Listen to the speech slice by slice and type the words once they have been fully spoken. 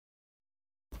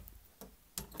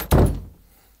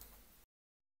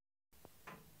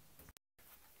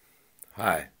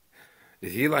Hi.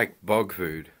 If you like bog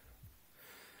food,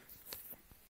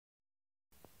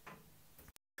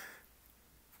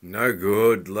 no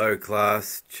good, low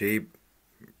class, cheap,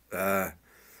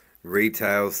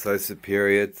 retail so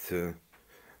superior to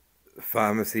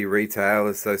pharmacy retail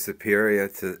is so superior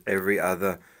to every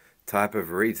other type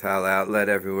of retail outlet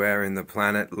everywhere in the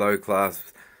planet, low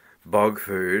class bog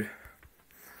food.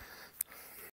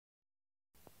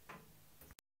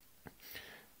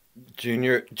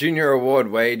 Junior award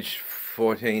wage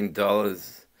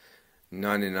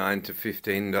 $14.99 to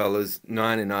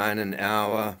 $15.99 an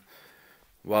hour,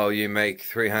 while you make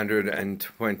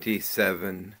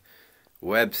 327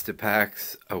 Webster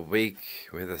packs a week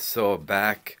with a sore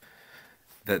back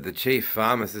that the chief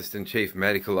pharmacist and chief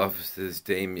medical officers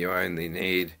deem you only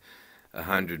need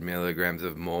 100 milligrams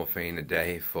of morphine a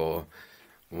day for,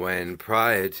 when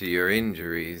prior to your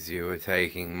injuries you were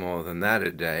taking more than that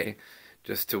a day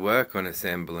just to work on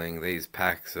assembling these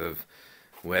packs of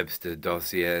Webster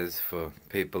dossiers for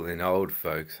people in old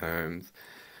folks' homes.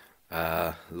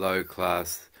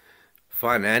 Low-class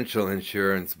financial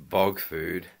insurance bog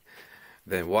food.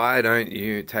 Then why don't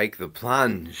you take the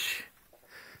plunge?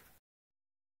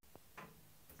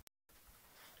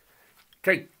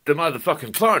 Take the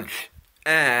motherfucking plunge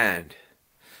and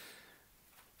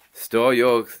store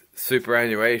your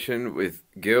superannuation with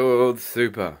Guild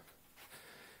Super.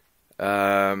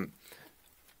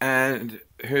 And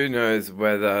who knows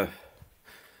whether,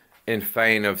 in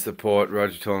feign of support,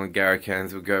 Roger Toole and Gary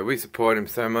Cairns will go, we support him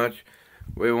so much,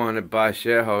 we want to buy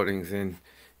shareholdings in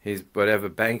his whatever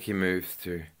bank he moves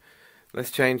to.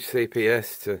 Let's change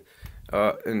CPS to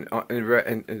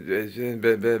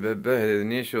the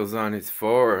initials on his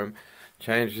forum.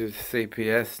 Change his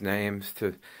CPS names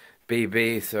to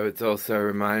BB, so it's also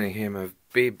reminding him of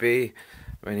BB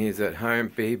when he's at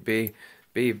home.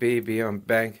 BB beyond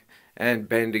bank, and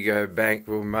Bendigo Bank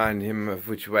will remind him of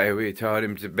which way we told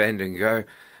him to bend and go,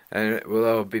 and it will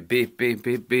all be beep beep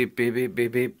beep beep beep beep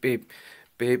beep beep beep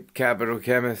beep. Capital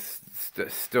chemists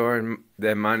storing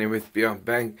their money with Beyond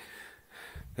Bank.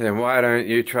 Then why don't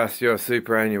you trust your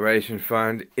superannuation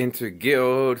fund into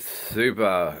Guild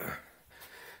Super?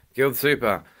 Guild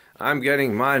Super. I'm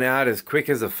getting mine out as quick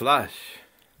as a flush,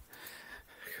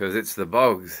 because it's the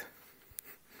bogs.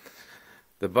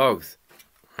 The bogs.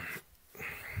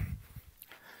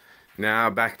 Now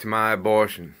back to my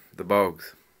abortion. The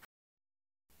bogs.